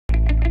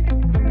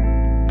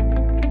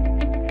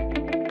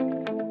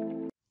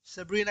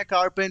Sabrina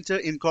Carpenter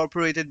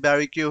incorporated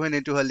Barry Keoghan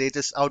into her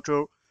latest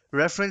outro,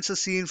 referenced a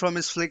scene from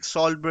his flick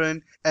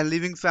Saltburn, and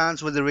leaving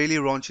fans with a really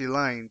raunchy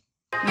line.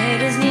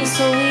 Made his knees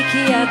so weak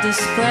he had to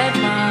spread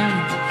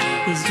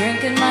mine. He's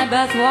drinking my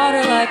bath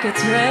water like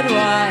it's red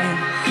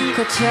wine.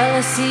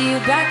 Coachella, see you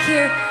back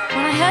here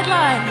when I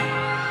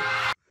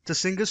headline. The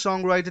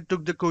singer-songwriter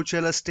took the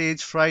Coachella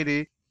stage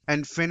Friday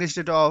and finished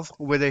it off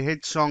with a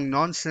hit song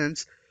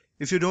Nonsense.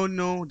 If you don't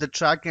know, the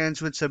track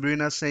ends with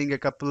Sabrina saying a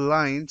couple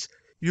lines,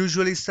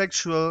 usually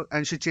sexual,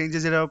 and she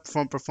changes it up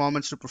from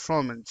performance to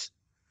performance.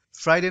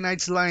 Friday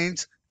night's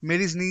lines made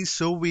his knees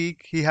so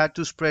weak he had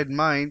to spread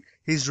mine.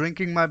 He's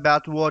drinking my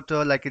bath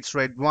water like it's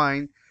red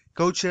wine.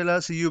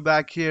 Coachella, see you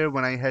back here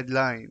when I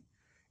headline.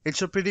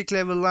 It's a pretty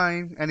clever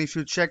line, and if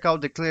you check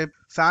out the clip,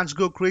 fans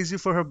go crazy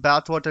for her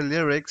bathwater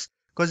lyrics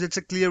because it's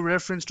a clear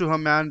reference to her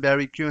man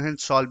Barry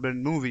Keoghan's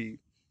Saltburn movie.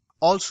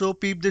 Also,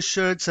 peep the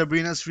shirt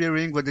Sabrina's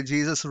wearing with the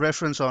Jesus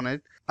reference on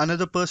it,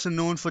 another person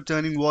known for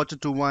turning water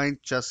to wine,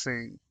 just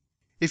saying.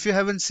 If you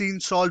haven't seen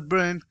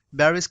Saltburn,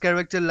 Barry's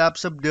character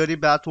laps up dirty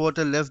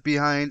bathwater left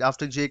behind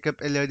after Jacob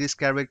Elordi's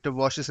character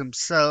washes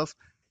himself.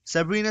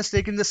 Sabrina's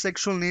taken the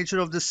sexual nature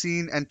of the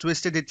scene and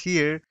twisted it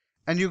here,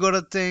 and you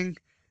gotta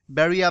think,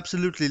 Barry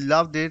absolutely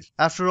loved it.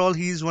 After all,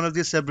 he's one of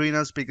the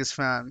Sabrina's biggest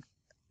fan.